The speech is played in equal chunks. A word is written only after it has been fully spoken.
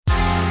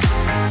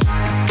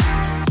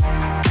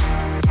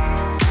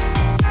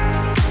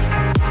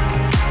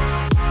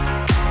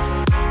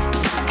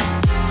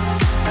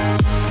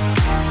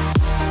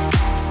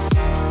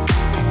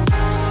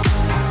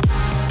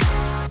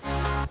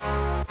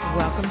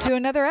to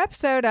another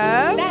episode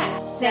of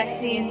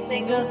Sexy and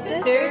Single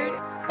Sisters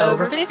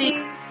Over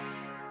 50.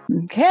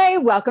 Okay,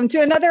 welcome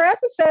to another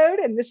episode.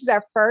 And this is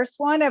our first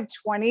one of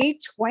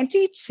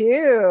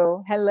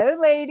 2022. Hello,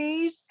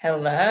 ladies.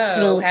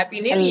 Hello. Happy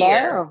New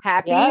Year.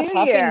 Happy New Year.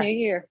 Happy New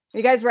Year.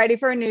 You guys ready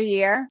for a new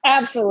year?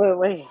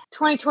 Absolutely.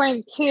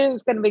 2022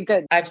 is going to be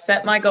good. I've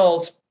set my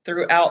goals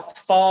throughout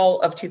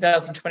fall of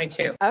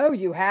 2022. Oh,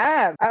 you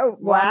have? Oh,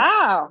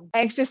 wow.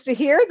 Anxious to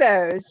hear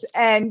those.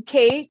 And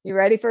Kate, you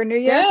ready for a new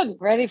year? Good.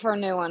 Ready for a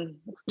new one.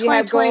 You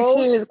have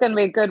 2022 is going to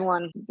be a good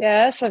one.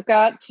 Yes, I've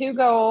got 2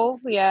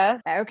 goals. Yes.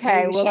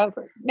 Okay.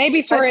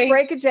 Maybe 3. Let's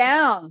break it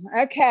down.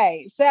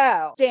 Okay.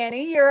 So,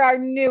 Danny, you're our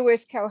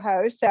newest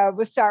co-host. So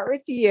we'll start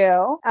with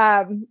you.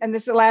 And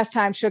this is the last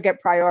time she'll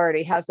get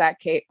priority. How's that,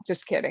 Kate?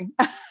 Just kidding.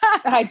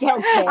 I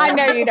don't care. I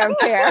know you don't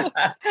care.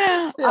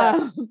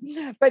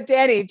 But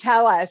Danny,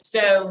 tell us.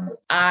 So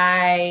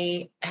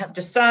I have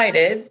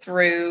decided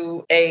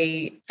through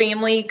a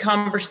family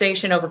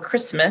conversation over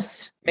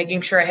Christmas,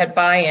 making sure I had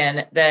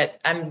buy-in, that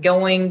I'm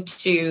going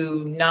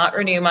to not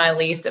renew my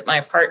lease at my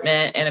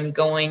apartment, and I'm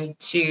going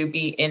to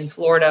be in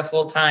Florida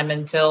full-time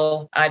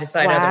until I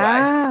decide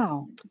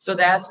otherwise. So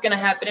that's going to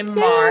happen in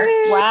March.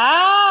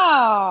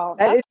 Wow.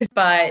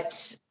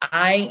 But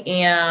I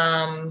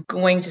am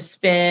going to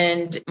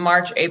spend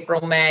March,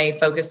 April, May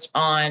focused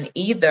on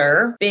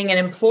either being an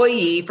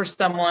employee for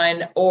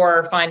someone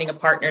or finding a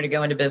partner to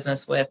go into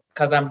business with,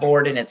 because I'm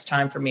bored and it's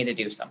time for me to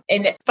do something.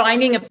 And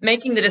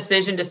making the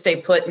decision to stay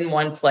put in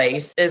one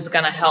place is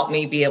going to help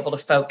me be able to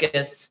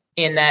focus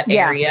in that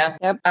area.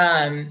 Yep.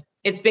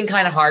 It's been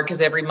kind of hard because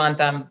every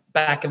month I'm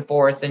back and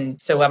forth. And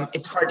so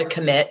it's hard to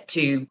commit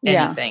to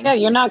anything. Yeah,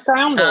 you're not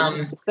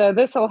grounded. So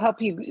this will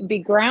help you be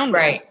grounded.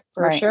 Right.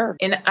 For sure.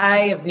 And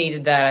I have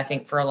needed that, I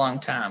think, for a long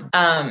time.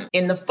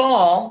 In the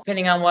fall,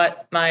 depending on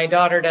what my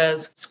daughter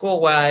does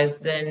school-wise,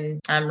 then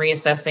I'm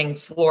reassessing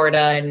Florida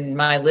and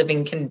my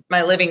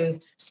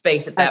living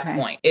space at that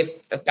point.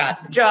 If I've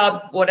got the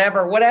job,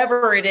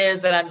 whatever it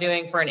is that I'm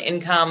doing for an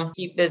income,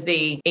 keep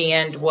busy,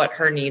 and what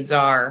her needs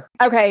are.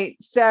 Okay,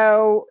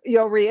 so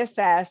you'll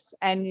reassess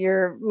and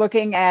you're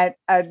looking at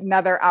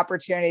another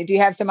opportunity. Do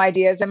you have some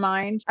ideas in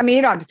mind? I mean,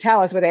 you don't have to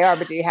tell us what they are,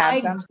 but do you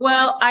have some?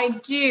 Well, I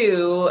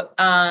do.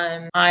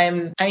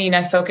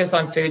 I focus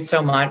on food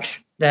so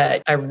much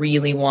that I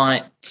really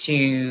want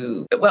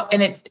to,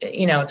 and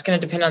it's going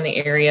to depend on the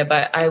area,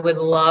 but I would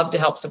love to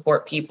help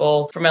support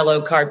people from a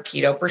low carb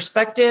keto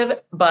perspective,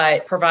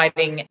 but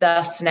providing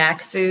the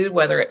snack food,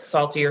 whether it's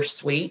salty or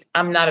sweet.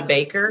 I'm not a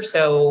baker.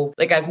 So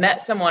I've met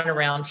someone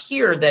around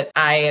here that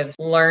I have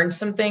learned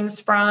some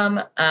things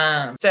from.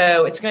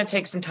 So it's going to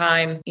take some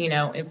time,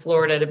 in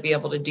Florida to be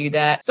able to do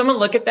that. So I'm going to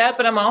look at that,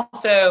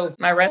 but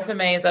my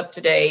resume is up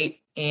to date.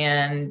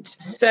 And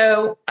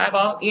so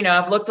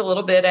I've looked a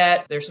little bit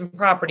at, there's some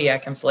property I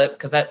can flip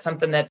because that's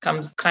something that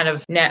comes kind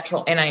of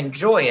natural and I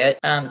enjoy it.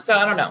 So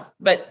I don't know,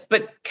 but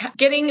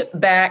getting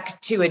back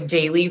to a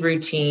daily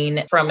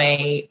routine from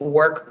a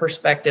work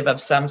perspective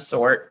of some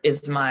sort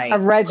is a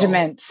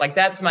regiment. Goal.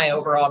 That's my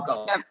overall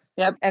goal.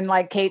 Yep. And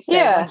like Kate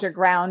said, once you're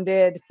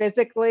grounded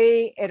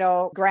physically,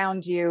 it'll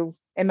ground you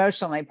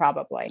emotionally,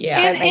 probably. Yeah.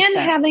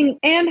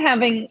 And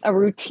having a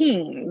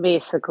routine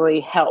basically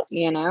helps,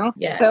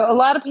 Yes. So a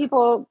lot of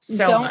people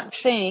don't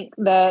think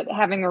that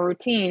having a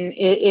routine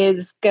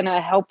is going to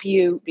help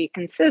you be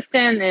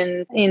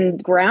consistent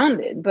and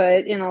grounded.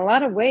 But in a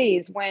lot of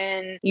ways,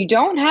 when you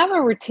don't have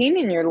a routine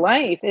in your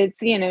life,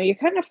 it's, you're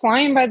kind of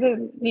flying by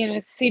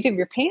the, seat of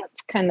your pants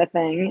kind of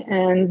thing.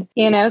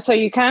 And, so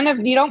you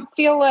don't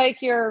feel like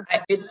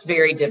it's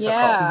very difficult.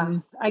 Yeah,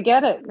 I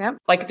get it.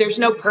 Yep. There's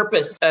no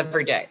purpose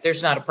every day.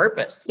 There's not a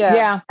purpose.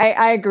 Yeah,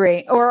 I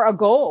agree. Or a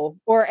goal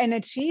or an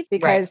achievement,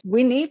 because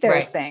we need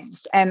those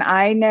things. And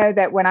I know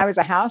that when I was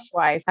a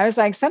housewife, I was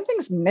like,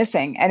 something's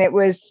missing. And it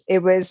was,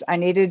 I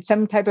needed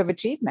some type of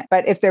achievement.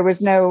 But if there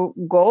was no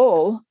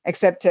goal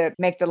except to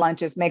make the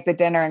lunches, make the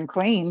dinner and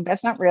clean,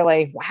 that's not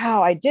really,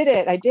 wow, I did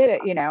it,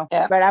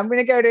 Yeah. But I'm going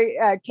to go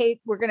to Kate.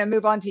 We're going to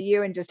move on to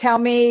you and just tell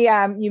me,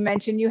 you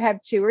mentioned you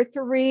have 2 or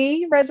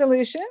 3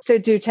 resolutions. So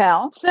do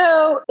tell.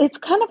 So it's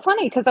kind of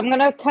funny because I'm going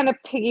to kind of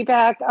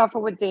piggyback off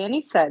of what Danny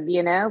said,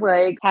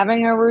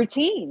 having a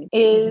routine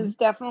is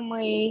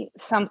definitely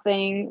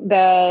something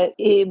that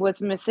it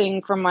was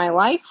missing from my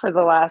life for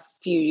the last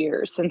few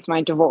years since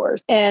my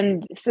divorce.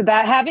 And so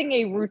that having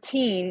a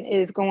routine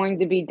is going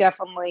to be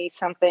definitely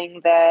something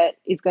that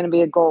is going to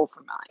be a goal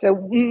for mine.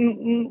 So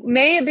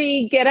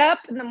maybe get up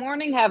in the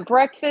morning, have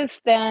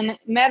breakfast, then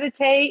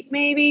meditate,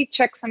 maybe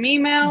check some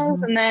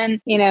emails, and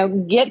then,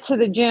 get to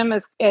the gym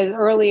as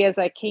early as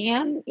I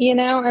can,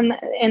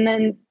 and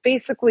then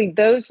basically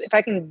if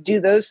I can do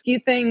those few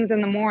things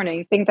in the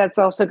morning, I think that's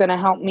also going to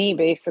help me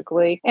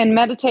basically. And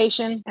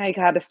meditation, I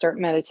got to start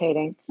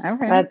meditating.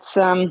 Okay. That's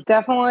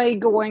definitely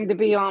going to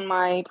be on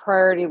my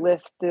priority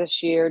list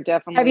this year.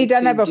 Definitely. Have you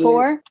done that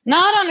before?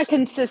 Not on a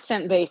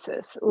consistent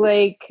basis.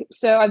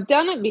 So I've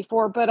done it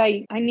before, but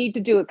I need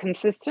to do it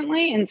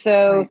consistently. And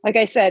so, like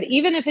I said,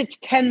 even if it's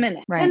 10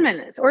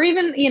 minutes, or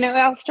even,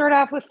 I'll start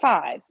off with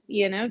 5,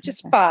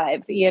 just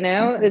 5,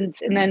 and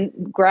then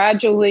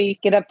gradually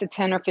get up to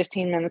 10 or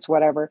 15 minutes,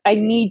 whatever. I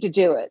need to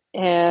do it.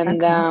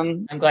 And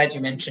I'm glad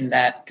you mentioned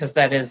that, because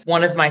that is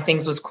one of my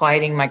things, was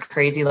quieting my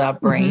crazy loud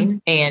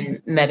brain,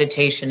 and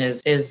meditation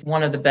is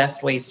one of the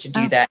best ways to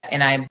do that.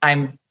 And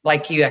I'm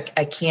like you,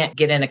 I can't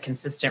get in a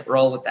consistent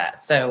role with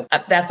that. So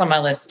that's on my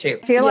list too.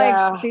 I feel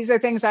like these are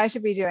things I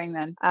should be doing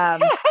then.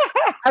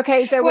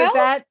 Okay. So was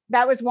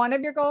that was one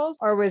of your goals,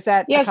 or was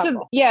that a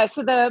couple?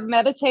 So the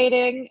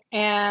meditating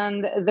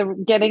and the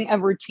getting a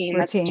routine.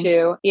 That's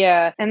 2.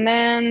 Yeah. And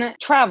then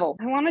travel.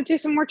 I want to do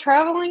some more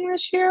traveling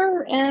this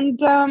year and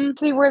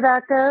see where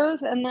that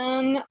goes. And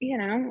then,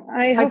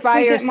 I hope by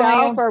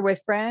yourself or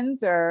with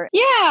friends or.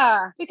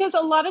 Yeah. Because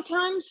a lot of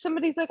times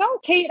somebody's like, oh,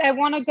 Kate, I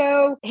want to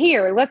go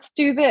here. Let's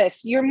do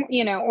this.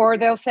 Or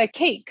they'll say,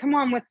 Kate, come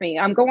on with me.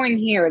 I'm going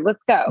here.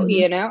 Let's go,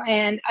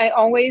 and I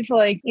always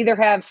either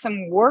have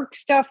some work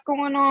stuff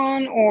going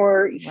on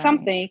or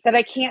something that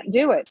I can't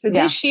do it. So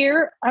this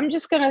year, I'm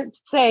just going to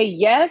say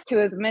yes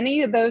to as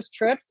many of those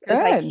trips as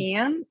I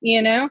can,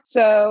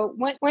 So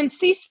when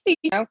Cece,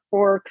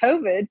 for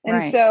COVID,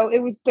 and so it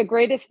was the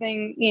greatest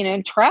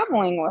thing,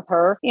 traveling with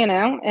her,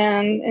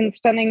 and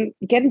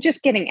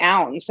getting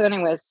out. And so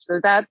anyways, so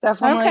that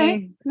definitely.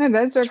 Okay. No,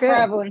 those are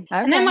traveling. Good.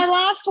 Okay. And then my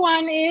last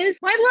one is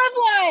my love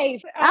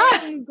life.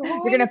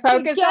 You're going to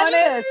focus on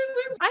it?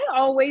 I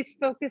always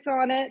focus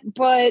on it,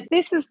 but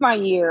this is my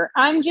year.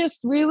 I'm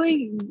just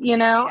really,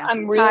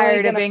 I'm really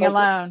tired of being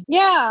alone.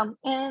 Yeah.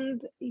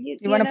 And you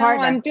want a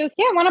partner.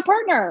 I want a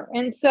partner.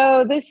 And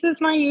so this is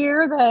my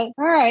year that,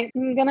 all right,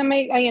 I'm going to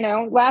make,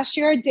 last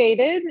year I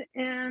dated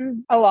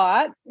and a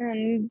lot.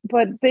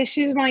 But this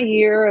is my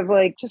year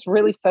of just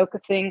really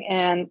focusing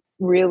and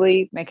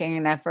really making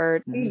an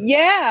effort.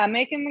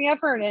 Making the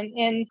effort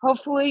and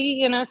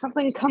hopefully,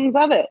 something comes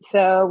of it.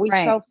 So we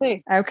shall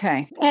see.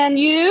 Okay. And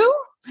you?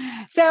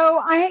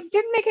 So I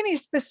didn't make any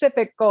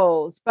specific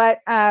goals, but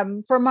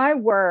for my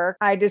work,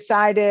 I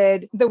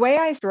decided the way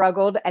I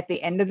struggled at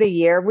the end of the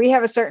year, we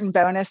have a certain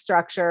bonus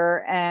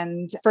structure.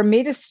 And for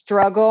me to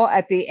struggle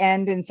at the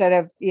end instead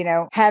of,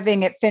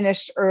 having it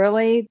finished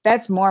early,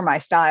 that's more my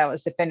style,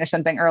 is to finish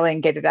something early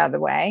and get it out of the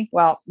way.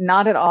 Well,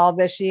 not at all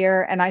this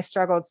year. And I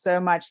struggled so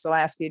much the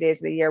last few days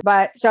of the year.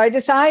 But so I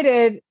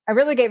decided, I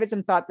really gave it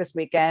some thought this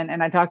weekend,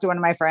 and I talked to one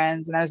of my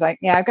friends and I was like,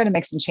 I've got to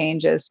make some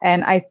changes.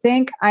 And I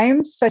think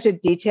I'm such a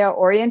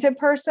detail-oriented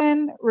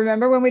person.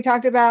 Remember when we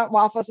talked about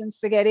waffles and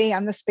spaghetti?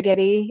 I'm the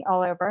spaghetti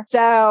all over.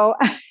 So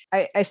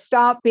I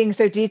stopped being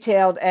so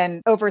detailed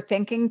and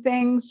overthinking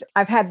things.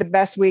 I've had the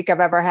best week I've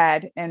ever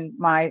had in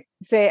my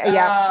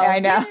I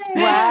know.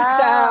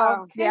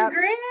 Wow. So,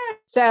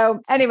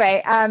 So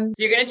anyway,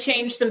 you're going to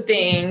change some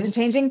things,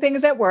 changing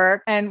things at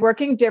work and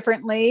working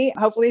differently,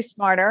 hopefully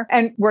smarter,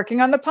 and working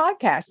on the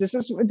podcast. This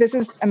is,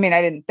 I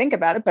didn't think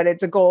about it, but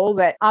it's a goal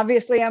that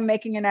obviously I'm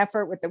making an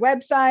effort with the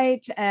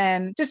website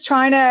and just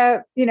trying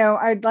to,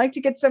 I'd like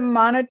to get some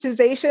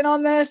monetization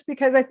on this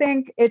because I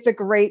think it's a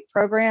great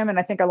program. And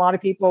I think a lot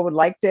of people would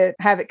like to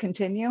have it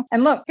continue.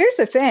 And look, here's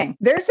the thing.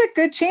 There's a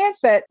good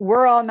chance that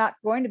we're all not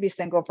going to be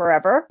single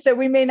forever. So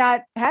we may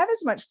not have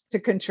as much to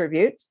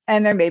contribute,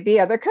 and there may be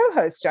other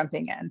co-hosts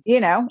jumping in.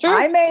 Sure.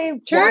 I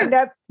may wind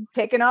up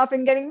taking off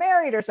and getting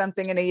married or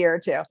something in a year or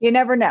two. You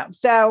never know.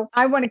 So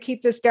I want to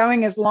keep this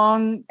going as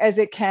long as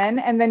it can,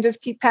 and then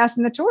just keep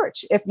passing the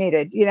torch if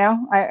needed.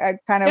 I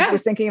kind of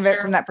was thinking of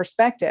it from that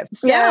perspective.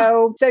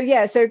 So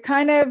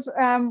kind of,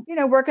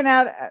 working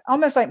out,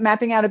 almost like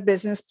mapping out a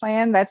business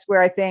plan. That's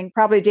where I think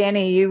probably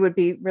Danny, you would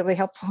be really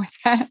helpful with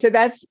that. So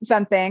that's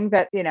something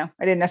that, I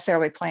didn't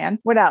necessarily plan.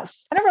 What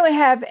else? I don't really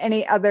have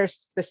any other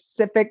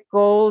specific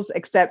goals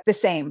except the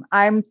same.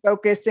 I'm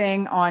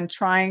focusing on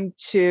trying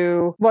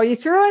to, you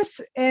threw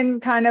us in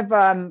kind of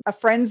a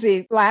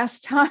frenzy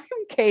last time,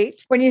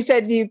 Kate, when you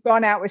said you've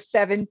gone out with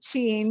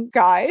 17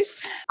 guys.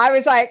 I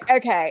was like,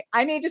 okay,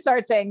 I need to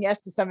start saying yes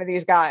to some of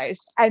these guys.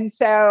 And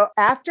so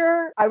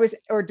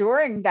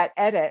during that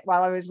edit,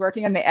 while I was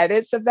working on the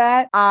edits of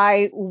that,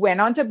 I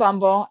went onto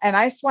Bumble and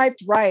I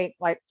swiped right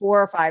like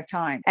 4 or 5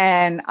 times,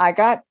 and I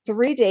got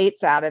 3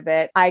 dates out of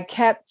it. I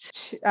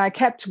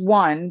kept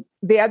one.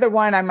 The other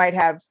one I might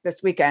have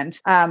this weekend.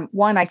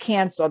 One I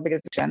canceled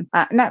because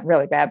not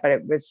really bad, but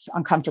it was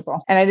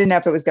uncomfortable. And I didn't know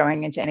if it was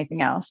going into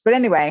anything else. But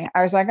anyway,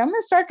 I was like, I'm going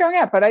to start going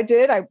out. But I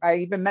did. I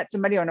even met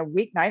somebody on a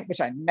weeknight,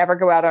 which I never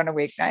go out on a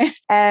weeknight.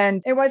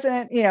 And it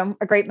wasn't,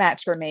 a great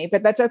match for me,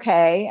 but that's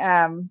okay.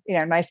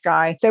 Nice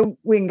guy. So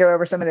we can go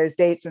over some of those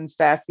dates and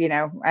stuff.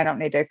 I don't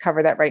need to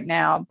cover that right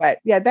now. But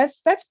yeah,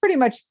 that's pretty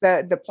much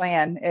the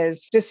plan,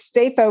 is just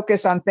stay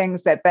focused on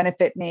things that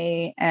benefit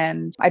me.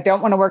 And I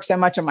don't want to work so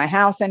much on my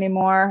house anymore.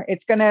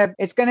 It's gonna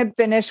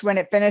finish when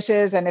it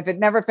finishes, and if it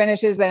never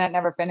finishes, then it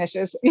never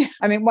finishes.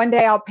 One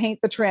day I'll paint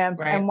the trim,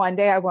 and one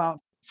day I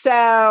won't.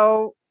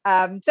 So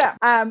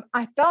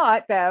I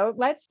thought though,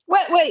 let's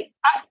wait.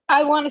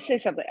 I want to say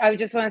something. I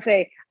just want to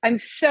say I'm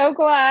so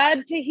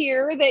glad to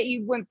hear that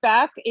you went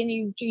back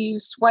and you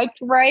swiped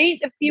right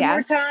a few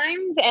more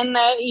times and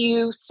that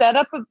you set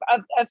up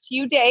a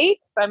few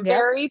dates. I'm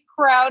very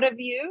proud of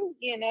you,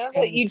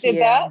 that you did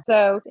that.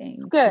 So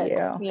it's good.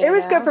 It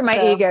was good for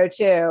my ego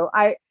too.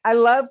 I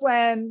love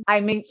when I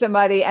meet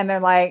somebody and they're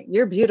like,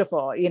 you're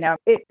beautiful.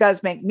 It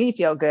does make me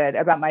feel good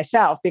about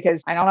myself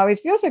because I don't always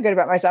feel so good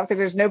about myself because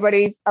there's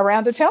nobody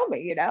around to tell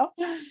me,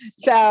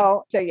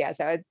 So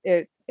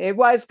it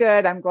was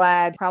good. I'm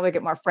glad. Probably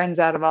get more friends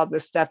out of all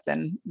this stuff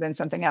than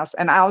something else.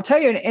 And I'll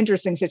tell you an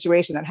interesting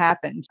situation that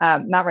happened.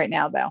 Not right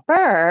now, though.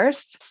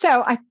 First,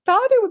 so I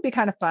thought it would be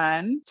kind of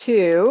fun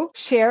to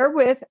share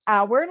with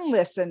our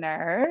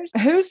listeners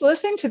who's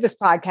listening to this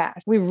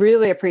podcast. We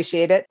really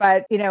appreciate it.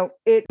 But,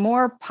 it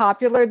more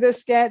popular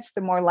this gets,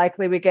 the more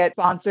likely we get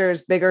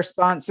sponsors, bigger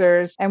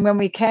sponsors. And when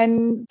we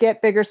can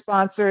get bigger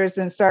sponsors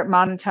and start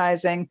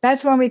monetizing,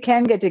 that's when we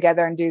can get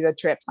together and do the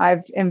trip.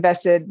 I've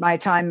invested my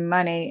time and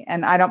money,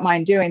 and I don't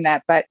mind doing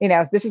that. But,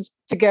 this is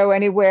to go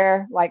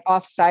anywhere like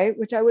off site,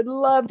 which I would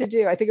love to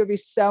do. I think it would be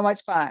so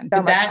much fun.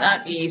 Would that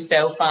not be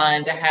so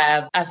fun to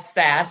have a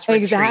SAS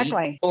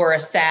retreat or a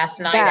SAS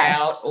night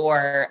out,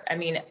 or,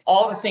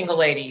 all the single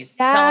ladies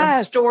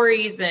telling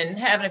stories and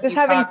having a few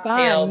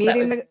cocktails.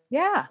 Fun, meeting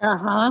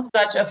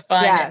such a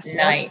fun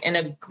night and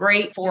a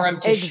great forum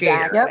to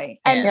share. Yep.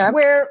 And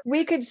where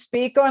we could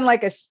speak on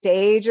like a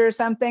stage or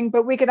something,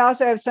 but we could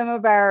also have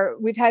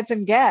we've had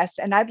some guests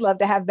and I'd love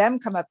to have them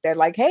come up there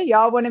like, hey,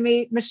 y'all want to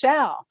meet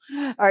Michelle?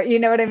 Or, you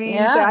know what I mean?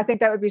 Yeah. So I think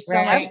that would be so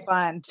much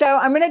fun. So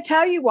I'm going to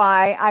tell you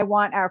why I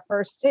want our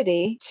first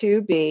city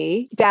to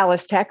be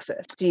Dallas,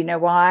 Texas. Do you know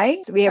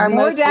why? So we have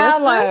more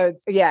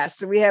downloads.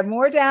 Yes. We have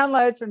more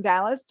downloads from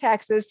Dallas,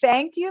 Texas.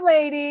 Thank you,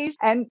 ladies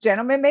and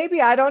gentlemen.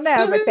 Maybe, I don't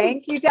know, but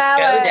thank you,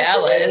 Dallas. Go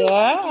Dallas.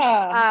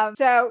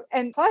 Yeah.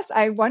 And plus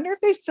I wonder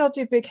if they still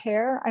do big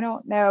hair. I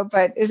don't know,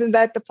 but isn't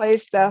that the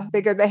place? The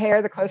bigger the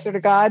hair, the closer to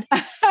God.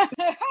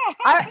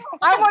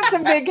 I want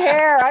some big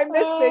hair. I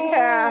miss big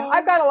hair.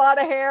 I've got a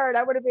lot of hair and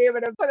I want to be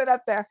able to put it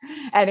up there.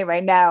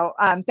 Anyway, no,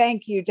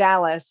 thank you,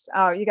 Dallas.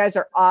 Oh, you guys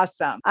are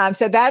awesome.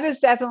 So that is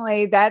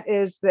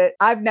that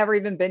I've never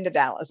even been to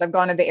Dallas. I've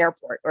gone to the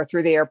airport or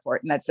through the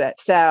airport and that's it.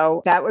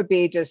 So that would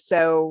be just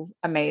so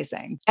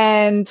amazing.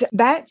 And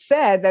that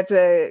said, that's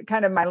a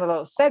kind of my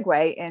little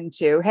segue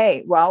into,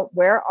 hey, well,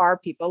 where are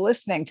people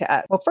listening to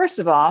us? Well, first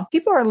of all,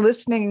 people are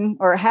listening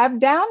or have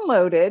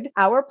downloaded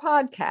our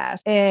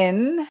podcast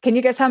can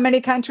you guess how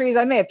many countries?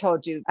 I may have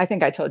told you. I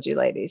think I told you,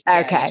 ladies.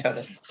 Okay.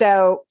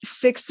 So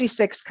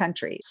 66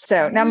 countries.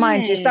 So now,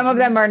 mind you, some of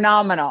them are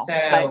nominal.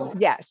 But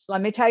yes,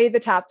 let me tell you the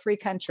top 3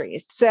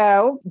 countries.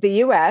 So the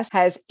U.S.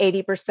 has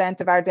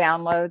 80% of our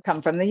downloads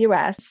come from the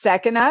U.S.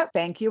 Second up,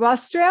 thank you,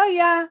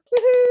 Australia.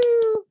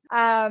 Woohoo!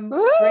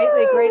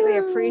 Greatly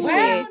appreciate.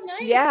 Wow,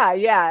 nice.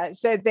 Yeah.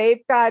 So they've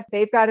got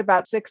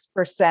about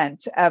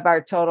 6% of our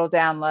total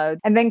downloads.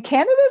 And then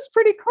Canada's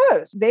pretty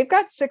close. They've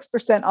got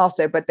 6%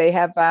 also, but they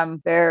have,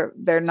 they're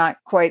not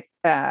quite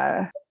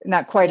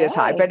as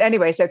high, but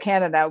anyway, so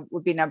Canada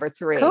would be number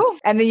 3. Cool.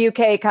 And the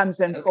UK comes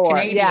in 4.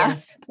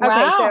 Canadians. Yeah.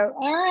 Wow. Okay. So,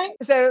 all right.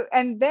 So,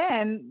 and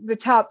then the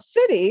top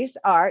cities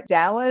are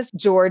Atlanta,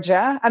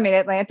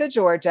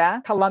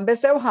 Georgia,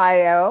 Columbus,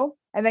 Ohio,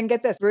 and then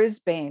get this,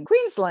 Brisbane,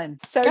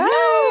 Queensland. So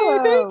yay,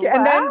 thank you.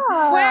 And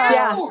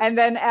and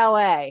then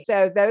LA.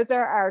 So those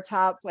are our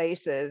top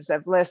places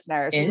of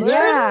listeners. Interesting.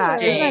 Yeah,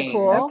 isn't that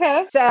cool?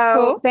 Okay.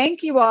 So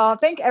thank you all.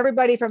 Thank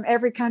everybody from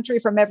every country,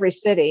 from every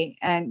city.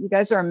 And you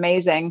guys are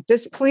amazing.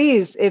 Just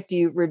please, if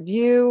you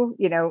review,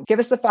 give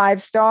us the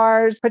 5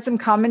 stars, put some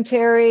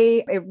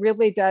commentary. It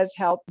really does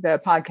help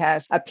the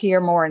podcast appear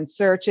more in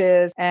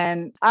searches.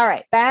 And all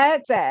right,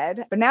 that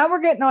said, but now we're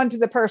getting on to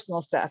the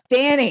personal stuff.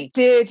 Danny,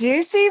 did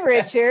you see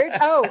Richard?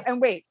 Oh, and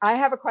wait, I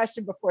have a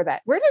question before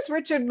that. Where does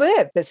Richard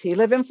live? Does he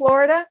live in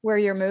Florida where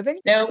you're moving?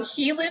 No,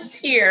 he lives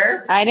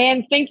here. I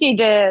didn't think he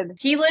did.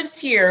 He lives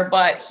here,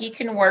 but he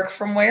can work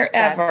from wherever.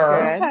 That's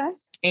good. Okay.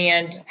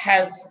 And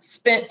has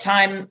spent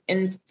time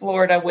in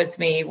Florida with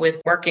me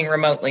with working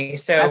remotely.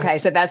 So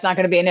that's not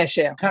going to be an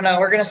issue. I don't know.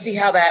 We're going to see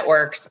how that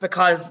works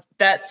because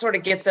that sort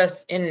of gets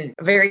us in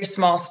a very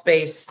small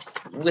space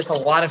with a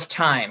lot of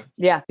time.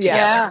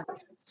 Yeah.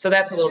 So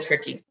that's a little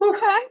tricky.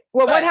 Okay.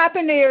 Well, what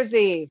happened New Year's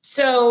Eve?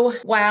 So,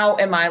 wow,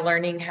 am I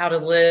learning how to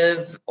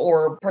live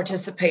or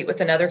participate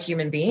with another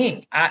human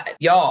being? What?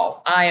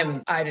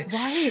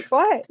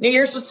 New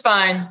Year's was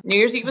fun. New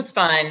Year's Eve was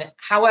fun.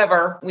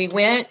 However, we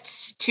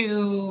went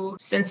to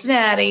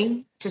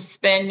Cincinnati to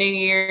spend New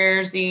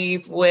Year's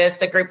Eve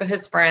with a group of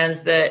his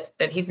friends that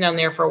he's known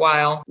there for a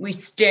while. We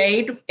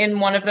stayed in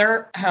one of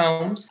their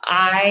homes.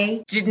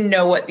 I didn't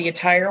know what the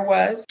attire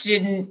was.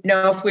 Didn't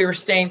know if we were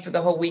staying for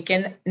the whole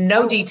weekend.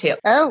 No detail.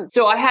 Oh.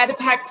 So I had to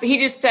pack. He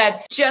just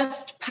said,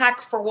 just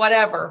pack for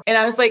whatever. And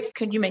I was like,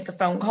 could you make a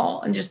phone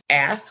call and just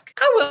ask?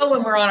 I will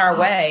when we're on our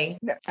way.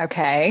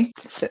 Okay.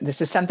 So this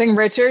is something,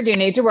 Richard, you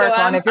need to work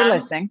on if you're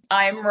listening.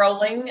 I'm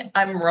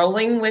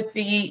rolling with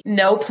the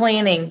no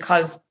planning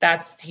because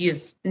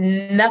he's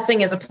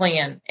nothing is a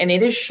plan, and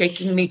it is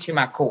shaking me to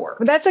my core.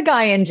 But that's a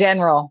guy in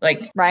general,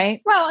 like,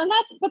 right? Well,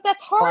 but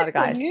that's hard a lot of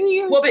guys. for New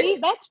Year's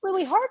Eve. That's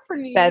really hard for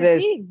New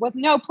Year's Eve with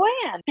no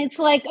plan. It's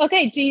like,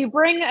 okay, do you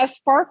bring a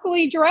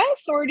sparkly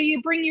dress or do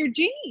you bring your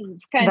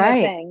jeans kind of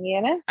thing,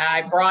 you know?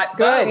 I brought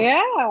both.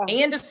 Yeah.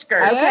 And a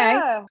skirt. Okay.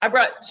 Yeah. I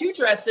brought 2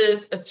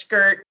 dresses, a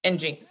skirt, and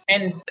jeans.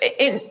 And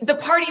the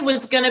party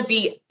was going to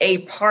be a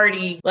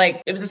party,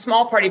 like it was a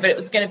small party, but it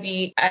was going to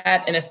be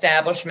at an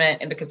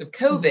establishment. And because of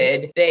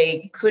COVID,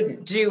 they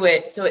couldn't do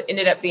it. So it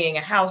ended up being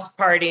a house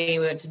party.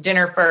 We went to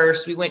dinner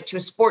first. We went to a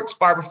sports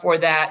bar before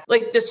that,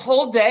 like this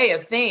whole day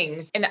of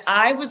things. And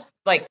I was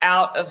like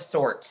out of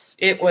sorts.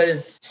 It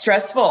was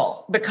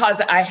stressful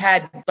because I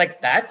had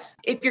like, that's,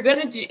 if you're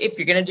going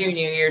to do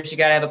New Year's, you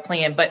got to have a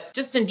plan. But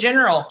just in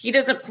general, he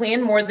doesn't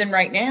plan more than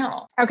right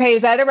now. Okay.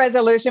 Is that a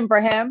resolution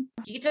for him?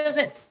 He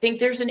doesn't think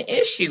there's an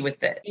issue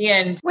with it.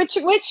 And which,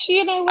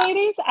 you know,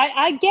 ladies,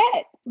 I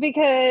get,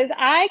 because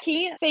I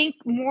can't think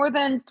more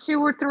than 2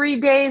 or 3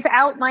 days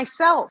out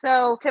myself.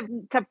 So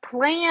to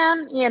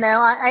plan, you know,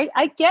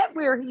 I get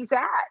where he's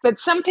at, but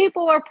some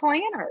people are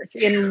planners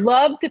and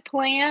love to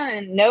plan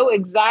and know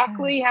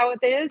exactly how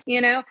it is,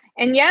 you know.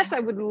 And yes, I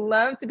would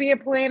love to be a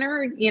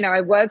planner. You know,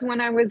 I was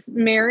when I was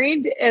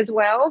married as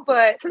well,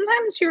 but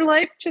sometimes your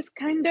life just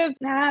kind of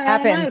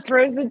happens.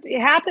 It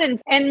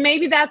happens. And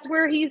maybe that's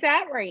where he's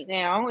at right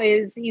now,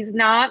 is he's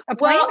not a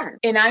planner. Well,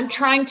 and I'm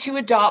trying to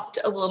adopt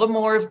a little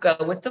more of go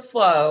with the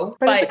flow.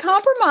 But it's a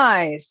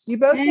compromise. You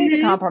both need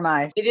a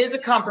compromise. It is a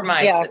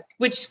compromise,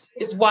 which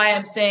is why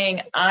I'm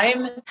saying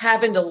I'm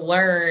having to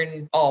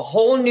learn a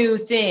whole new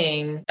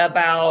thing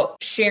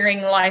about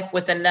sharing life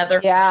with another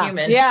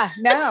human. Yeah,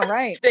 no,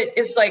 right. That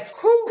is like,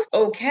 whew,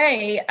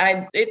 okay.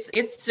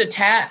 It's a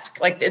task.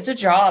 Like it's a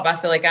job. I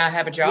feel like I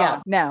have a job.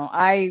 Yeah, no,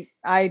 I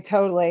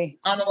totally.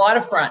 On a lot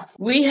of fronts.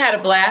 We had a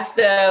blast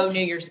though. New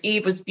Year's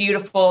Eve was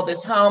beautiful.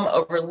 This home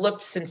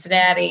overlooked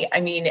Cincinnati. I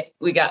mean,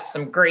 we got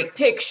some great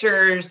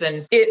pictures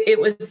and it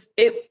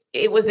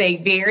was a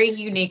very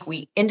unique.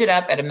 We ended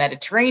up at a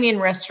Mediterranean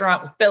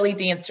restaurant with belly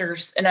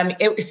dancers. And I mean,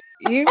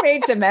 you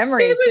made some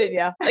memories, didn't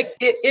you? Like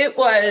it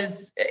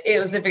was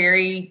a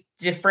very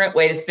different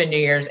way to spend New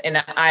Year's. And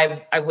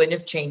I wouldn't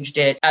have changed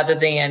it other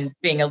than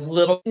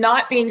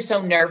not being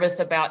so nervous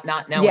about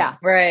not knowing. Yeah,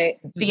 right.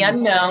 The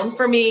unknown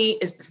for me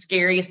is the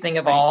scariest thing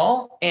of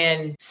all.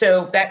 And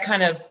so that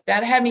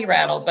had me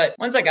rattled. But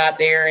once I got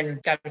there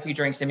and got a few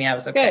drinks in me, I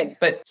was okay. Good.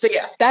 But so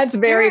yeah. That's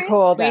very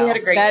cool though. We had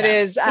a great time. That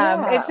is,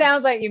 it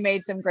sounds like you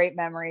made some great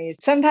memories.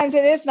 Sometimes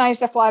it is nice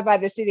to fly by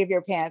the seat of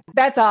your pants.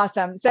 That's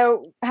awesome.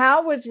 So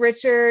how was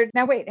Richard?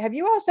 Now wait, have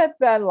you all said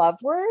the love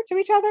word to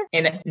each other?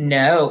 And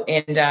no.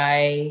 And I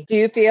do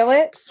you feel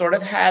it? Sort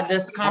of had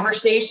this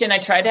conversation. I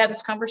tried to have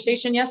this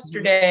conversation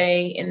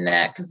yesterday in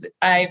that because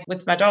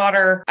with my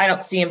daughter, I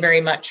don't see him very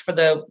much for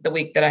the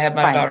week that I have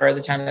my daughter, or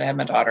the time that I have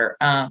my daughter.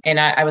 And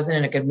I wasn't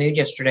in a good mood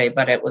yesterday,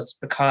 but it was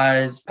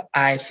because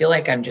I feel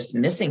like I'm just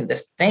missing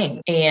this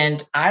thing.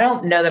 And I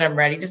don't know that I'm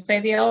ready to say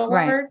the L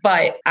word,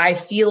 but I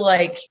feel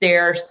like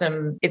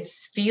it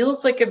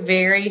feels like a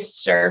very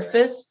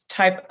surface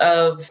type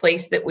of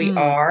place that we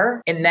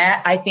are. And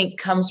that I think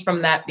comes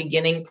from that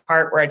beginning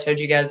part where I told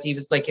you guys he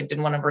was like, it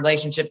didn't want a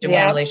relationship.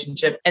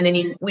 And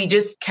then we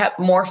just kept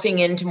morphing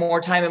into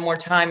more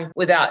time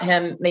without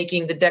him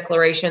making the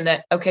declaration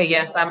that, okay,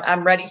 yes,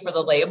 I'm ready for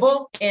the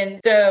label. And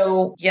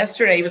so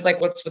yesterday he was like,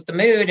 what's with the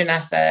mood? And I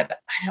said,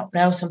 I don't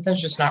know.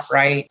 Something's just not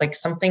right. Like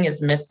something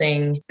is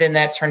missing. Then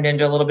that turned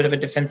into a little bit of a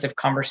defensive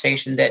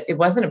conversation that it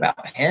wasn't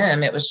about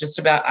him. It was just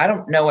about, I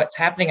don't know what's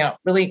happening. I don't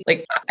really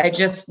like,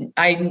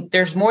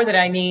 there's more that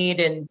I need.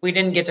 And we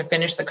didn't get to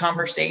finish the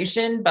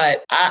conversation,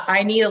 but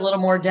I need a little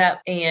more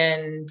depth.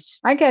 And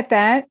I get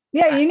that.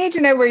 Yeah, you need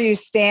to know where you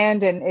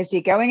stand. And is he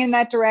going in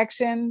that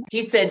direction?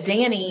 He said,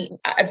 Danny,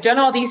 I've done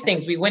all these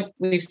things.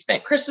 We've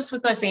spent Christmas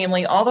with my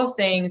family, all those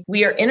things.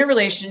 We are in a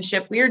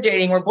relationship. We are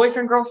dating. We're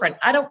boyfriend, girlfriend.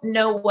 I don't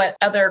know what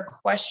other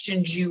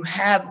questions you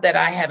have that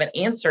I haven't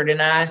answered.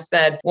 And I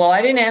said, well,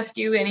 I didn't ask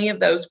you any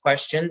of those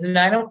questions. And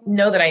I don't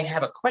know that I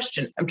have a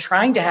question. I'm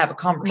trying to have a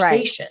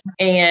conversation.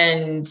 Right.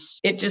 And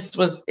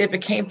it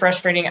became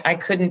frustrating. I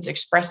couldn't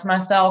express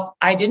myself.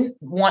 I didn't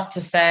want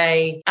to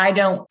say, I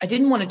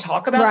didn't want to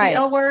talk about the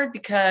L word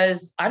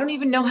because I don't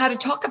even know how to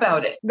talk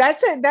about it.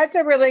 That's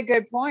a really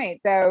good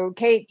point though.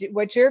 Kate,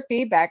 what's your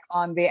feedback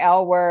on the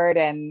L word?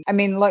 And I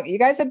mean, look, you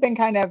guys have been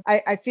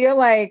I feel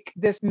like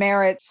this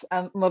merits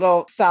a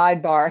little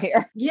sidebar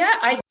here.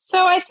 Yeah. So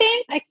I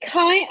think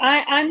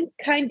I'm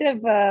kind of,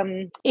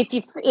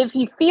 if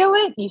you feel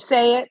it, you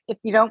say it. If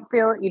you don't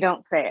feel it, you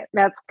don't say it.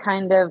 That's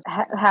kind of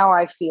how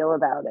I feel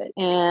about it.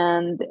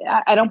 And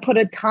I don't put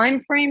a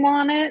time frame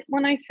on it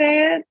when I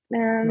say it.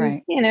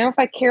 And, you know, if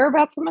I care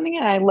about somebody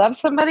and I love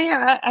somebody,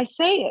 I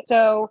say it.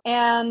 So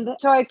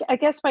I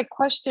guess my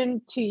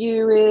question to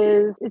you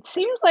is, it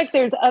seems like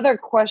there's other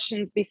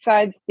questions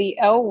besides the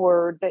L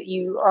word that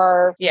you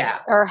are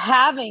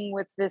having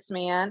with this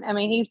man. I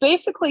mean, he's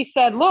basically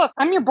said, look,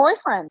 I'm your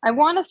boyfriend. I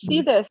want to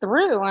see this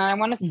through and I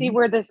want to see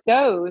where this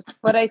goes.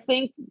 But I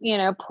think,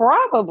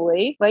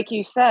 probably, like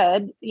you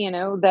said,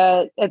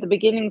 that at the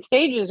beginning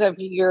stages of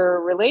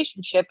your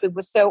relationship, it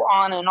was so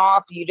on and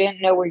off. You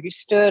didn't know where you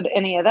stood,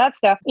 any of that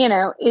stuff.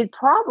 It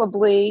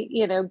probably,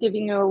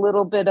 giving you a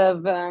little bit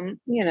of,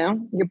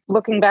 you're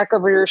looking back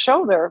over your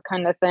shoulder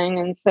kind of thing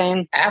and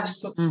saying,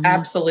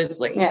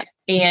 absolutely. Yeah.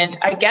 And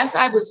I guess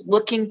I was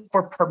looking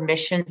for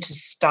permission to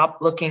stop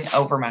looking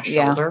over my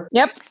shoulder.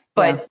 Yep.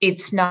 But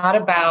it's not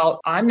about,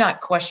 I'm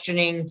not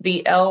questioning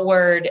the L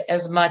word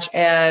as much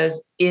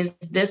as, is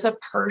this a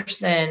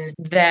person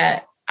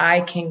that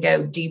I can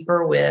go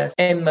deeper with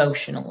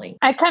emotionally?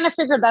 I kind of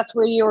figured that's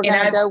where you were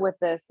going to go with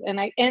this. And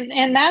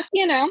that's,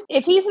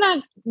 if he's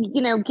not,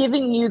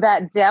 giving you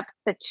that depth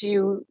that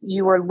you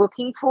are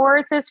looking for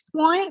at this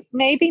point,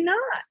 maybe not.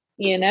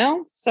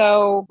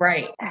 So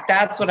right.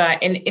 That's what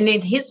and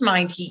in his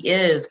mind, he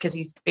is, because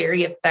he's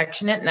very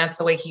affectionate and that's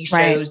the way he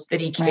shows that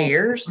he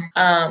cares.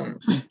 And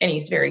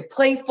he's very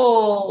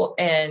playful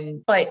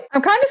but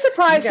I'm kind of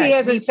surprised he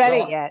hasn't said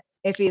it yet.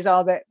 If he's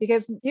all that,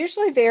 because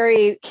usually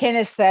very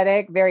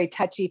kinesthetic, very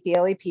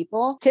touchy-feely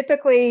people,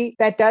 typically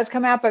that does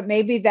come out, but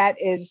maybe that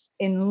is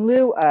in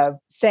lieu of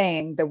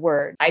saying the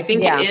word. I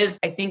think it is.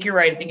 I think you're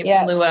right. I think it's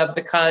in lieu of,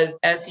 because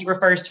as he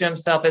refers to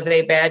himself as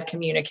a bad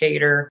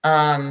communicator,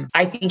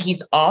 I think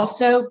he's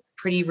also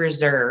pretty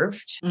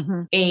reserved.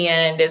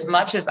 And as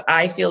much as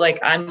I feel like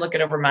I'm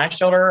looking over my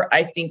shoulder,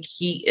 I think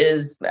he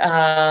is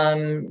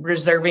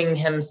reserving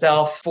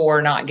himself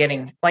for not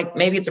getting, like,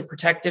 maybe it's a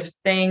protective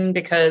thing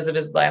because of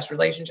his last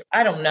relationship.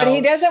 I don't know. But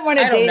he doesn't want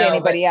to date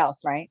anybody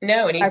else, right?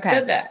 No. And he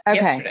said that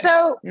yesterday.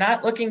 So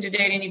not looking to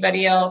date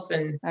anybody else.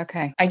 And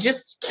I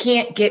just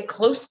can't get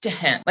close to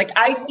him. Like,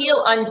 I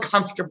feel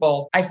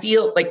uncomfortable. I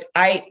feel like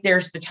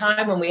there's the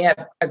time when we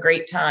have a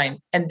great time.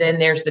 And then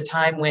there's the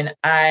time when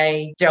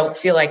I don't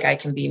feel like I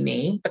can be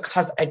me,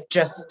 because I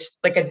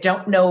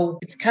don't know.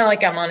 It's kind of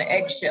like I'm on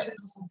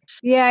eggshells.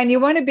 Yeah. And you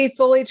want to be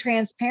fully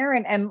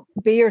transparent and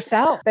be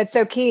yourself. That's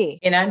so key.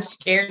 And I'm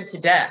scared to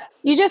death.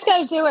 You just got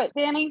to do it,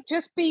 Danny.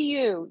 Just be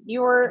you.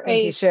 You're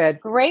a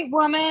great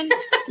woman.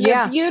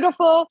 You're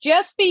beautiful.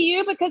 Just be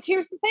you, because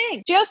here's the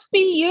thing. Just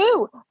be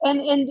you.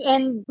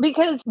 And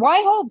because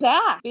why hold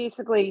back,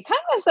 basically? Time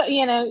is,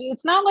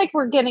 it's not like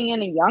we're getting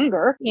any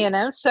younger,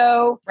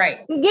 so. Right.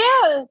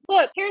 Yeah.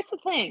 Look, here's the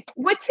thing.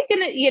 What's he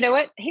going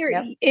to,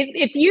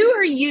 if you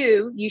are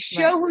you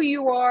show who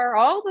you are,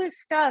 all this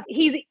stuff,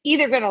 he's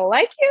either going to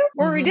like you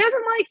or he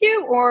doesn't like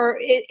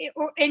you,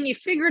 and you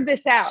figured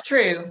this out. It's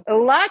true. A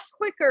lot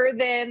quicker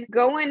than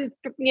going,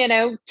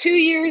 2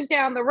 years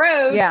down the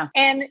road. Yeah.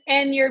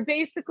 And you're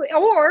basically,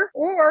 or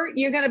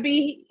you're going to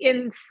be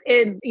in,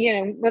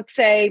 let's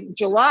say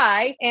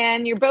July,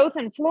 and you're both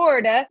in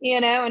Florida,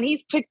 and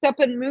he's picked up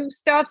and moved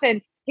stuff,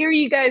 and here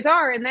you guys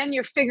are. And then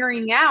you're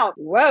figuring out,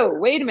 whoa,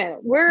 wait a minute.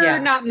 We're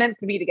not meant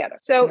to be together.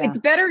 So it's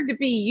better to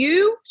be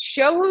you,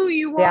 show who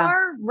you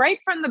are right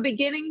from the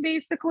beginning,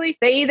 basically.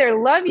 They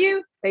either love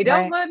you, they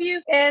don't love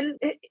you. And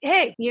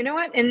hey, you know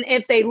what? And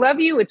if they love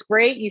you, it's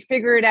great. You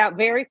figure it out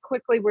very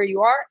quickly where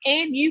you are,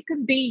 and you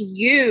can be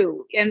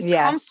you and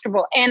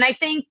comfortable. And I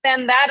think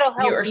then that'll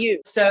help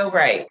you. So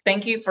right.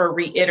 Thank you for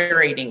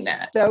reiterating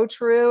that. So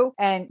true.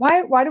 And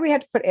why do we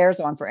have to put airs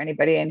on for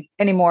anybody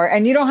anymore?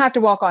 And you don't have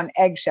to walk on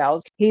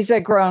eggshells. He's a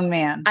grown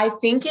man. I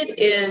think it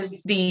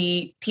is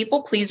the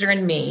people pleaser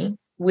in me,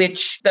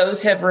 which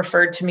those have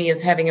referred to me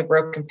as having a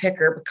broken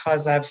picker,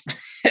 because I've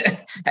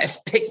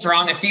picked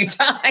wrong a few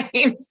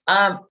times.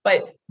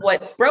 But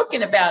what's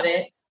broken about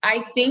it,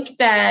 I think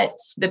that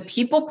the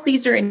people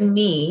pleaser in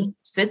me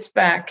sits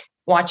back,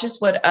 watches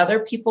what other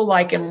people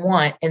like and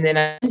want, and then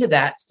I'm into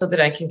that so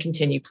that I can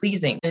continue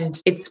pleasing. And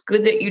it's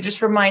good that you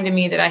just reminded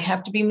me that I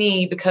have to be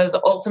me, because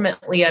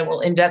ultimately I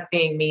will end up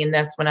being me, and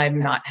that's when I'm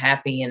not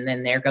happy. And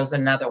then there goes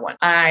another one.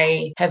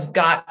 I have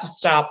got to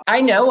stop. I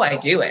know I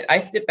do it. I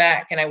sit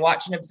back and I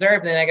watch and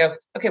observe, and then I go,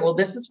 okay, well,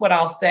 this is what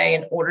I'll say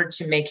in order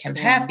to make him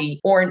happy,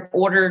 or in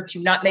order to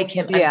not make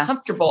him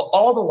uncomfortable.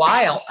 All the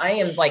while I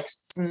am like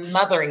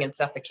smothering and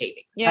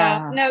suffocating.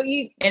 And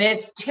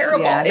it's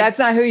terrible. Yeah, that's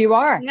not who you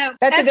are. No,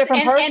 that's a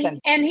different person.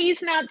 And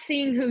he's not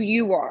seeing who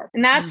you are.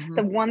 And that's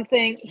the one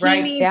thing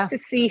he needs to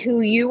see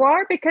who you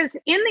are, because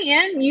in the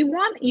end,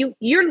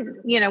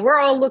 we're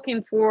all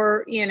looking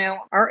for,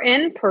 our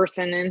end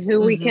person and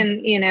who we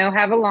can,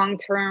 have a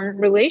long-term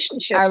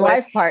relationship our with.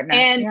 Life partner.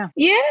 And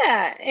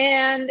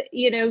and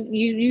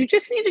you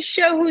just need to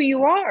show who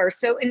you are.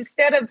 So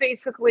instead of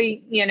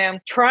basically,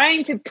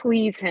 trying to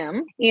please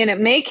him,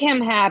 make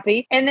him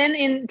happy, and then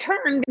in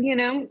turn,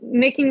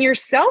 making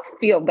yourself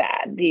feel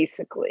bad,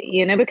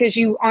 basically, because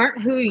you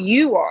aren't who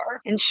you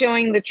are and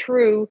showing the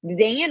true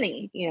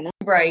Danny, you know?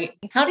 Right.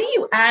 How do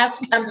you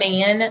ask a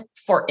man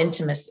for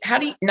intimacy? How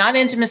do you, not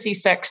intimacy,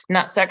 sex,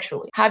 not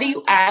sexually. How do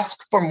you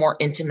ask for more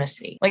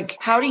intimacy? Like,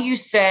 how do you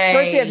say?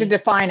 First, you have to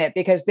define it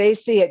because they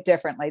see it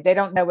differently. They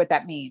don't know what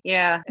that means.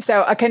 Yeah.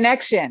 So a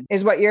connection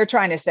is what you're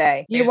trying to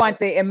say. You want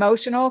the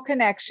emotional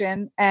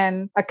connection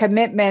and a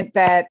commitment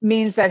that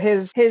means that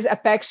his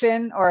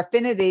affection or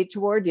affinity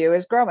toward you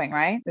is growing,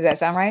 right? Does that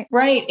sound right?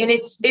 Right. And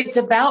it's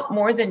about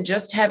more than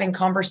just having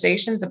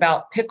conversations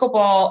about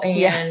pickleball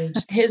and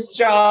his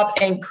job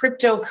and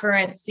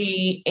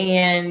cryptocurrency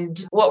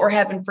and what we're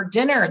having for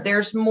dinner.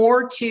 There's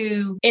more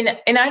to, and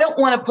I don't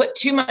want to put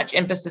too much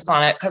emphasis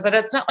on it because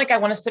it's not like I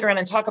want to sit around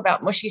and talk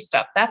about mushy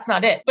stuff. That's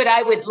not it. But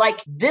I would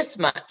like this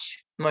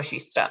much mushy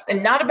stuff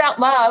and not about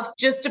love,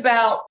 just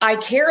about I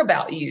care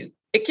about you.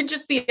 It can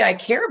just be, I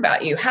care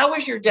about you. How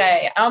was your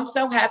day? I'm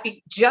so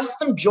happy. Just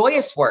some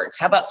joyous words.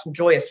 How about some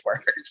joyous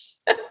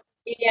words?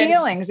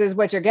 Feelings is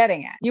what you're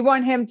getting at. You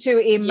want him to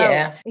emote.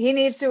 Yeah. He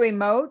needs to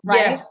emote,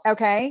 right? Yes.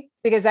 Okay.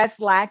 Because that's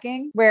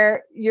lacking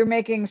where you're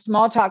making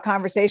small talk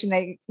conversation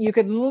that you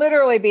could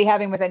literally be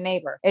having with a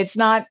neighbor. It's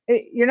not,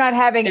 you're not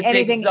having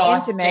anything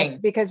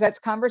intimate because that's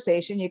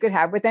conversation you could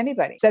have with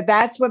anybody. So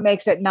that's what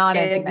makes it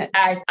non-intimate.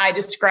 I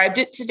described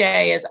it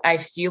today as I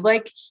feel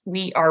like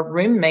we are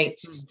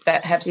roommates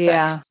that have sex.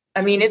 Yeah.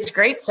 I mean, it's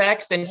great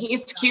sex and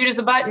he's cute as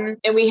a button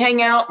and we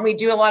hang out and we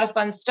do a lot of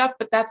fun stuff,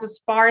 but that's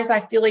as far as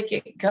I feel like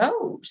it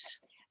goes.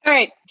 All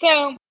right.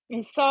 So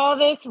I saw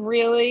this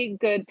really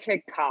good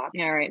TikTok.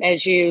 All right.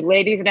 As you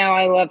ladies know,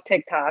 I love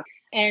TikTok.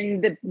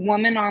 And the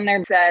woman on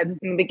there said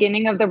in the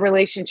beginning of the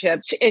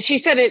relationship, she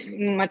said it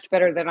much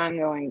better than I'm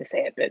going to say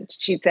it, but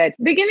she said,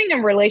 beginning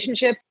of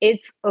relationship,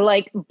 it's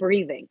like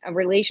breathing. A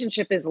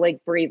relationship is like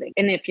breathing.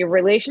 And if your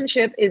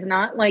relationship is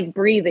not like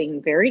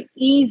breathing, very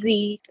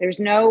easy, there's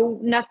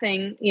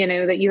nothing,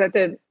 that you have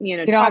to,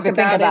 talk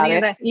about any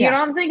of that. You don't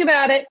have to think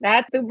about it.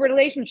 That's the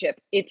relationship.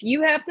 If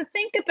you have to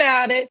think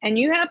about it and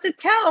you have to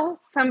tell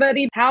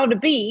somebody how to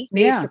be,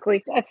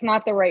 basically, that's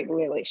not the right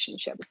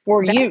relationship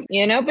for you,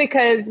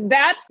 because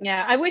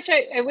I wish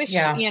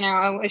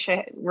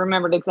I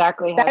remembered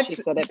exactly how she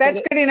said it.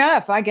 That's good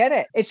enough. I get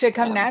it. It should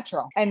come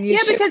natural. And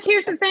because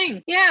here's the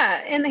thing.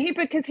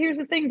 Because here's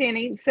the thing,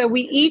 Danny. So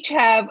we each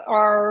have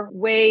our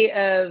way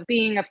of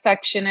being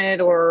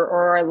affectionate or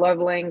our love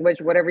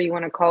language, whatever you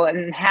want to call it,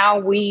 and how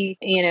we,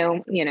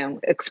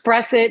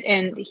 express it.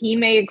 And he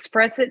may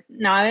express it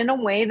not in a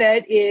way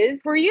that is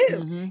for you.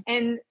 Mm-hmm.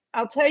 And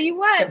I'll tell you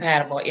what,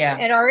 compatible. Yeah.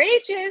 At our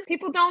ages,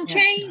 people don't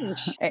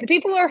change.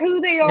 People are who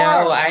they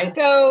are.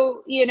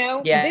 So,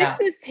 this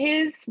is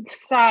his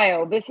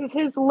style. This is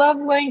his love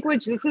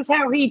language. This is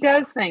how he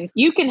does things.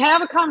 You can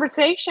have a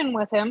conversation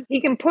with him.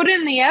 He can put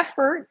in the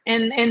effort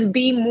and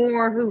be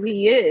more who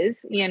he is,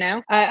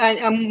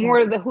 I'm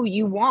more the who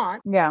you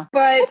want. Yeah.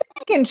 But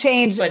it can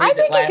change. I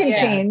think it can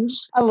change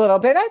a little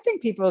bit. I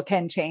think people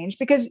can change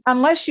because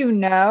unless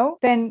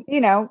then,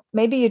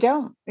 maybe you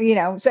don't,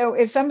 so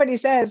if somebody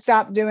says,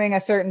 stop doing a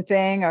certain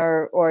thing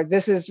or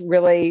this is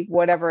really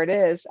whatever it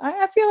is,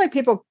 I feel like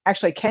people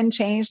actually can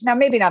change. Now,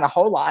 maybe not a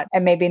whole lot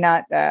and maybe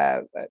not,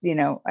 a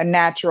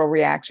natural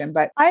reaction,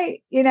 but I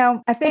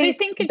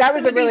think that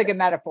was a really good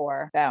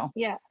metaphor though.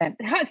 Yeah.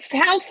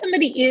 How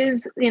somebody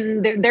is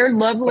in their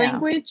love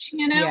language,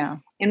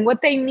 and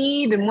what they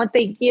need and what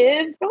they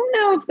give. I don't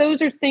know if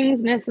those are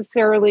things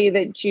necessarily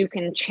that you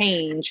can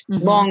change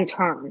long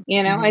term.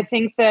 I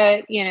think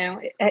that,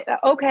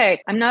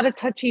 okay, I'm not a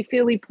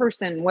touchy-feely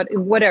person,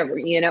 whatever,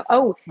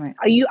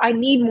 I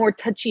need more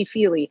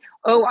touchy-feely.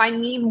 Oh, I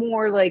need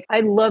more like,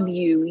 I love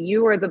you.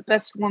 You are the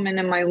best woman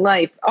in my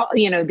life.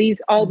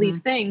 These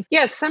things.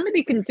 Yes,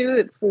 somebody can do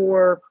it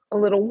for a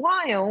little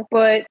while,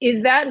 but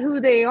is that who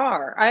they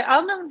are?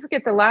 I'll never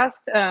forget the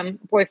last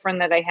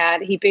boyfriend that I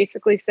had. He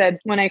basically said,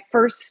 when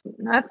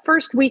that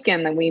first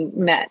weekend that we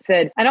met,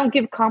 said, I don't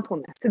give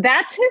compliments. So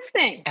that's his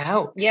thing.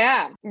 Ouch.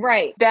 Yeah,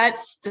 right.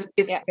 That's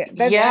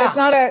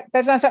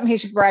not something he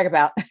should brag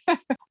about.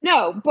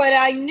 No, but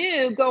I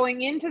knew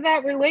going into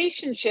that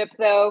relationship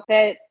though,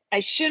 that I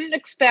shouldn't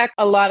expect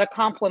a lot of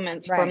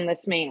compliments from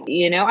this man.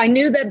 I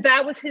knew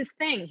that was his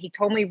thing. He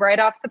told me right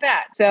off the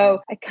bat. So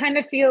I kind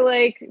of feel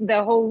like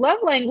the whole love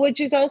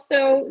language is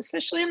also,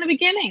 especially in the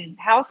beginning,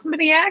 how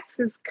somebody acts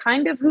is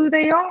kind of who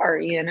they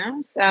are,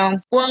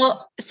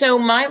 So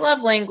my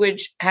love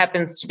language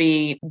happens to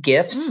be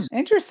gifts.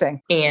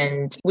 Interesting.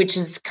 And which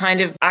is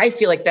kind of, I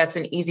feel like that's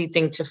an easy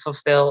thing to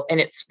fulfill.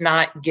 And it's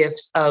not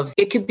gifts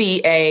it could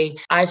be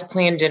I've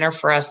planned dinner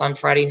for us on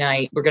Friday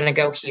night. We're going to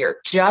go here.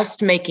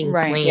 Just making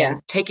plans.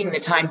 Taking the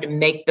time to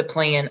make the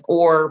plan,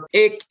 or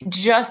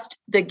just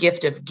the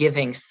gift of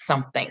giving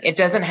something. It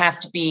doesn't have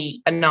to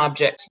be an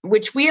object,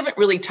 which we haven't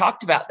really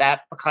talked about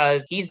that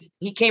because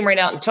he came right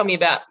out and told me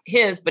about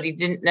his, but he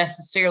didn't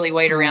necessarily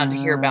wait around to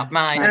hear about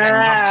mine in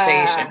that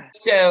conversation.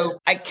 So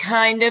I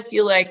kind of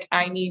feel like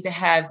I need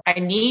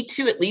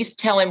to at least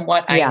tell him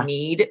what I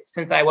need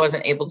since I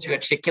wasn't able to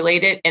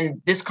articulate it.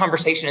 And this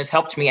conversation has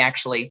helped me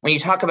actually when you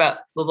talk about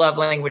the love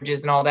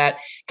languages and all that,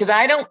 because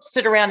I don't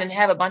sit around and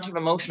have a bunch of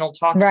emotional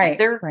talk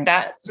either.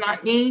 That's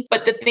not me.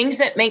 But the things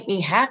that make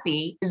me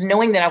happy is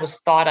knowing that I was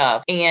thought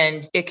of.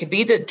 And it could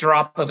be the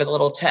drop of a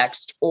little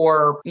text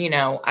or,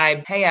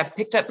 I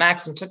picked up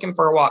Max and took him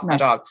for a walk, my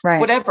dog,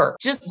 whatever.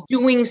 Just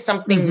doing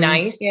something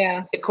nice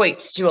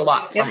equates to a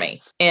lot for me.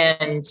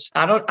 And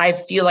I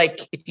feel like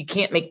if you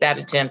can't make that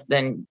attempt,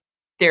 then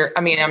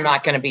I'm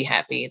not going to be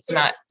happy.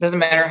 Doesn't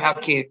matter how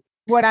cute.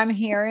 What I'm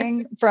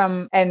hearing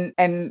from,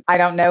 and I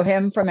don't know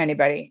him from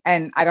anybody,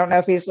 and I don't know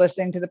if he's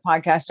listening to the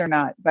podcast or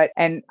not,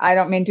 and I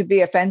don't mean to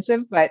be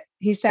offensive, but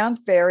he sounds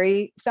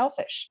very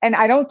selfish. And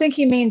I don't think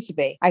he means to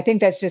be. I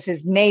think that's just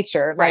his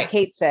nature. Like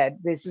Kate said,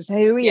 this is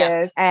who he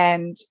is,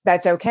 and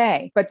that's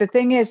okay. But the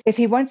thing is, if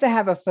he wants to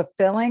have a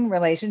fulfilling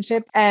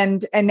relationship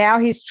and now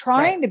he's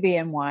trying to be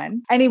in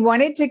one, and he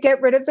wanted to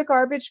get rid of the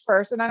garbage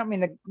first, and I don't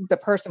mean the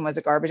person was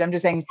a garbage. I'm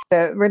just saying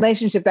the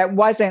relationship that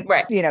wasn't,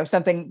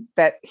 something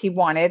that he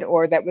wanted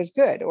or that was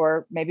good,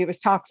 or maybe it was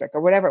toxic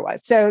or whatever it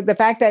was. So the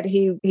fact that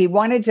he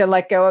wanted to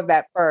let go of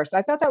that first,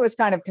 I thought that was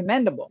kind of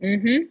commendable.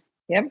 Mm-hmm.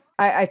 Yep.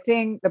 I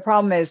think the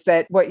problem is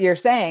that what you're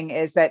saying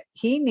is that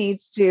he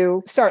needs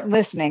to start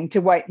listening to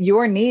what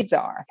your needs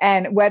are,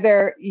 and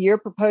whether you're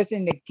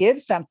proposing to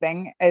give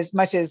something as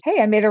much as,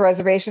 hey, I made a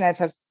reservation as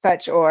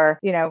such, or,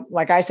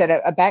 like I said,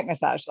 a back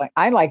massage. Like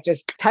I like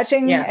just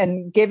touching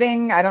and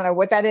giving. I don't know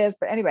what that is,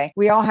 but anyway,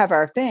 we all have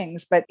our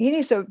things, but he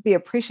needs to be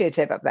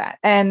appreciative of that.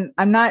 And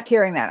I'm not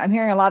hearing that. I'm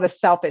hearing a lot of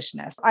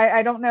selfishness.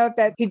 I don't know if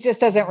that he just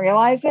doesn't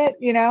realize it,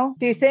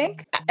 do you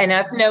think? And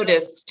I've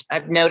noticed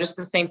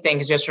the same thing,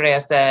 because yesterday I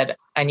said,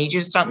 I need you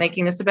to stop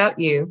making this about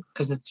you,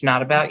 because it's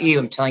not about you.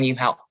 I'm telling you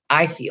how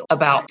I feel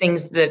about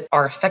things that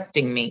are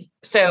affecting me.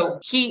 So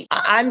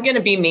I'm going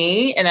to be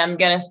me, and I'm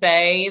going to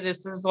say,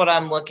 this is what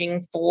I'm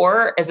looking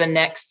for as a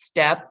next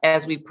step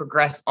as we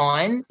progress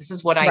on. This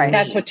is what I need.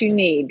 That's what you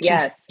need.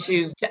 Yes.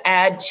 To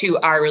add to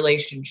our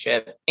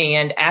relationship,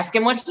 and ask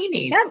him what he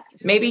needs. Yeah.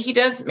 Maybe he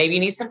does. Maybe he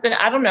needs something.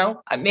 I don't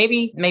know.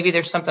 Maybe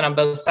there's something on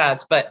both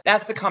sides, but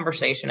that's the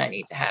conversation I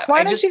need to have.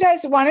 Why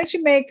don't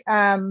you make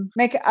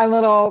a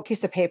little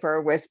piece of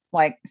paper with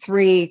like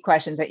 3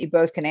 questions that you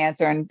both can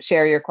answer, and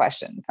share your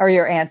questions or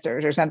your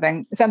answers or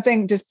something,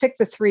 just pick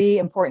the 3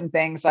 important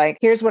things. Like,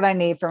 here's what I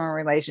need from a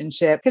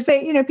relationship. Cause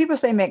people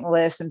say make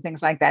lists and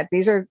things like that.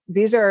 These are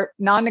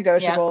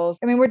non-negotiables. Yeah.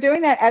 I mean, we're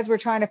doing that as we're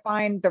trying to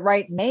find the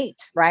right mate,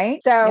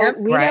 right? So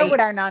we know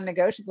what our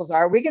non-negotiables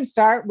are. We can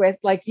start with,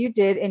 like you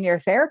did in your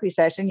therapy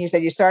session. You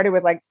said you started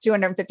with like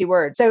 250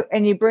 words. So,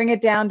 and you bring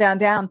it down.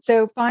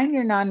 So find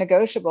your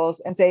non-negotiables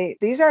and say,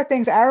 these are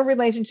things our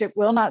relationship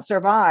will not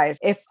survive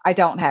if I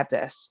don't have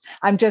this.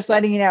 I'm just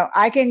letting you know,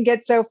 I can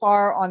get so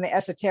far on the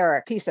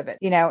esoteric piece of it.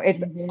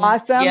 It's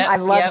awesome. Yep, I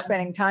love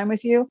spending time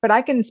with you, but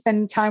I can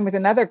spend time with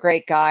another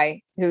great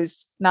guy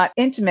who's not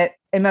intimate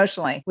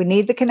emotionally. We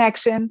need the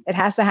connection. It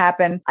has to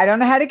happen. I don't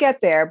know how to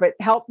get there, but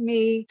help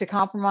me to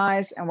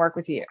compromise and work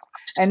with you.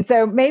 And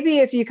so maybe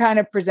if you kind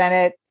of present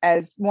it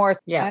as more,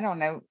 I don't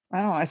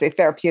want to say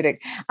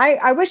therapeutic.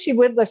 I wish you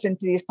would listen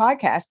to these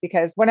podcasts,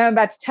 because what I'm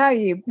about to tell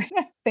you,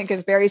 I think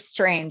is very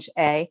strange,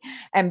 A,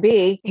 and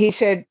B, he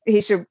should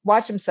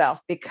watch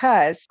himself,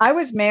 because I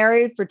was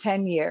married for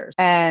 10 years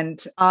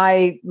and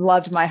I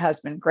loved my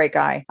husband. Great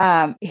guy.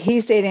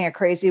 He's dating a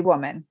crazy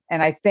woman,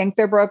 and I think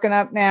they're broken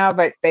up now,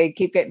 but they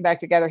keep getting back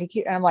together.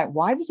 And I'm like,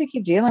 why does he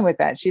keep dealing with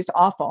that? She's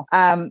awful.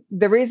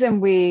 The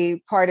reason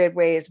we parted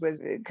ways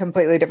was a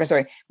completely different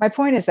story. My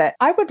point is that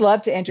I would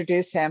love to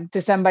introduce him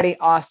to somebody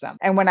awesome.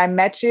 And when I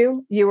met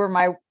you, you were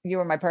my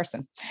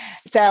person.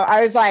 So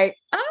I was like,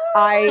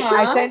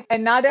 I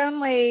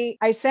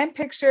sent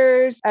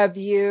pictures of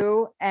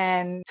you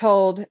and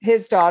told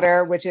his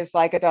daughter, which is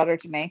like a daughter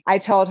to me. I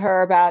told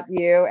her about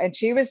you, and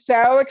she was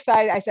so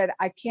excited. I said,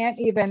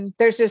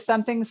 there's just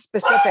something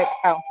specific.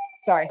 Oh,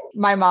 sorry.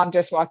 My mom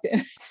just walked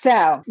in.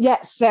 So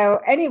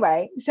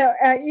anyway,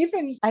 I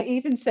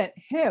even sent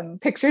him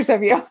pictures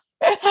of you.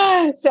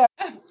 So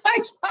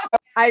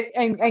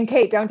and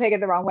Kate, don't take it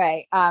the wrong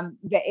way.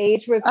 The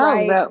age was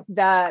right. No.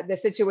 The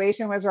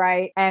situation was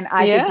right. And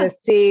I could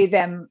just see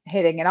them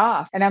hitting it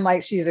off. And I'm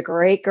like, she's a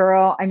great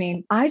girl. I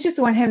mean, I just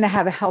want him to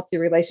have a healthy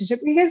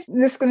relationship, because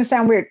this is going to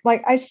sound weird.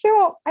 Like I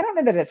don't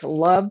know that it's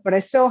love, but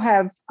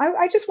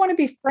I just want to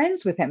be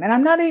friends with him. And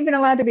I'm not even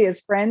allowed to be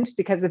his friend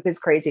because of his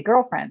crazy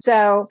girlfriend.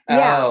 So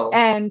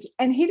and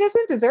he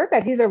doesn't deserve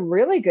that. He's a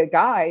really good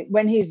guy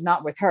when he's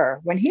not with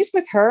her. When he's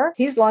with her,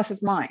 he's lost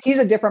his mind. He's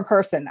a different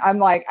person. I'm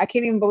like, I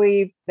can't even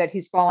believe that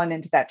he's fallen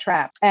into that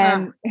trap.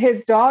 And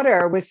his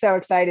daughter was so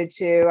excited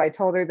too. I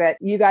told her that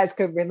you guys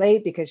could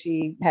relate because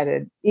she had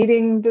an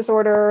eating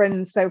disorder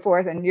and so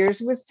forth, and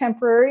yours was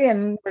temporary.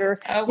 And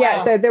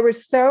so there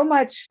was so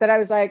much that I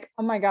was like,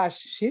 oh my gosh,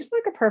 she's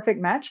like a perfect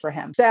match for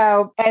him.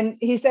 So, and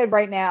he said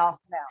right now,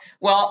 no.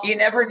 Well, you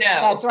never know.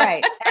 That's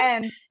right.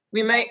 And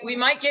we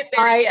might get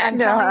there. I'm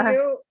telling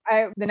you,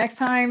 the next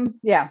time,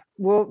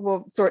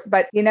 we'll sort,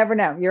 but you never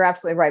know. You're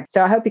absolutely right.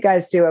 So I hope you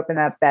guys do open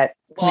up that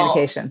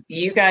communication.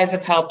 You guys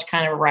have helped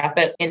kind of wrap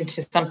it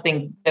into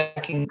something that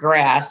I can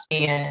grasp.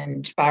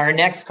 And by our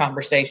next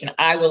conversation,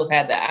 I will have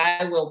had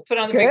that. I will put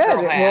on the big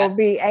girl hat. We'll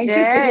be anxious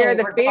to hear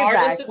the feedback.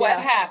 Regardless of what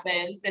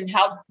happens and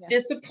how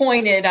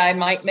disappointed I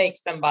might make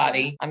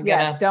somebody, I'm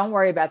gonna. Don't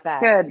worry about that.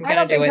 Good. I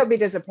don't think he'll be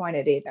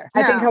disappointed either.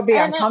 No. I think he'll be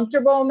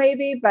uncomfortable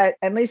maybe, but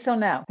at least he'll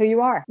know who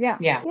you are. Yeah.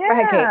 Yeah. Go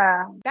ahead, Kate.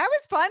 That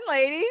was fun,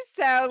 ladies.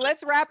 So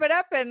let's wrap it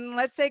up and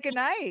let's say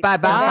goodnight.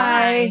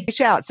 Bye-bye.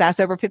 Reach out,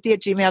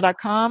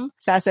 sassover50@gmail.com,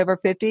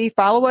 sassover50.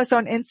 Follow us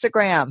on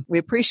Instagram. We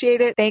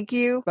appreciate it. Thank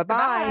you.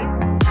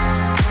 Bye-bye.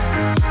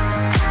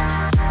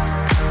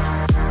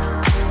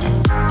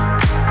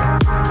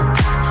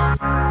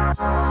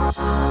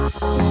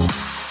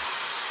 Bye.